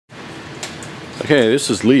Okay, this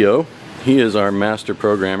is Leo. He is our master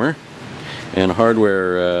programmer and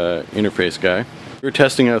hardware interface guy. We're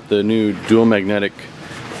testing out the new dual magnetic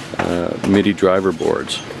MIDI driver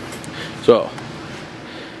boards. So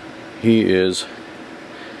he's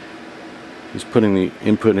putting the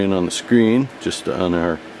input in on the screen, just on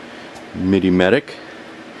our MIDI medic,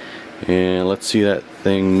 and let's see that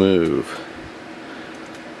thing move.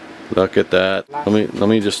 Look at that. Let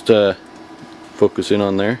me just focus in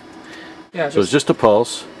on there. Yeah, so it's just a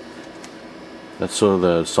pulse. That's so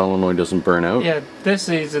the solenoid doesn't burn out. Yeah, this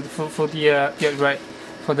is for the yeah, right,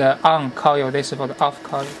 for the on coil. This is for the off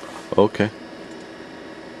coil. Okay.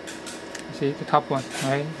 You see the top one,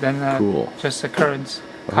 right? Then cool. Just the currents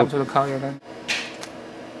come to the coil. Then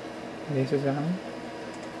this is on.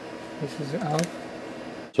 This is off.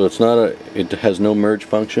 So it's not a. It has no merge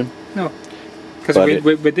function. No, because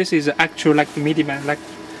but this is actual like the MIDI man, like.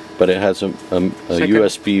 But it has a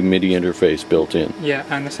USB MIDI interface built in. Yeah,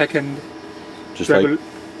 and the second, just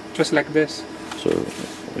like this. So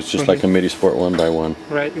it's just like a MIDI Sport 1x1.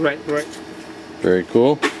 Right. Very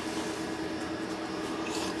cool.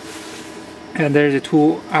 And there's a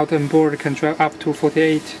two out and board control up to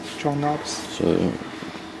 48 drum knobs. So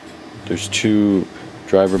there's two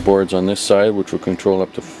driver boards on this side, which will control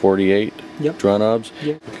up to 48 draw knobs.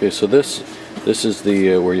 Yep. Okay, so this is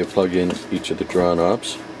the where you plug in each of the draw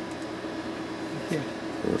knobs.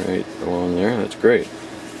 Right along there, that's great.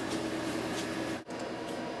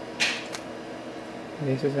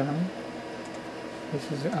 This is on.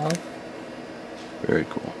 This is off. Very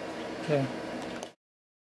cool. Yeah.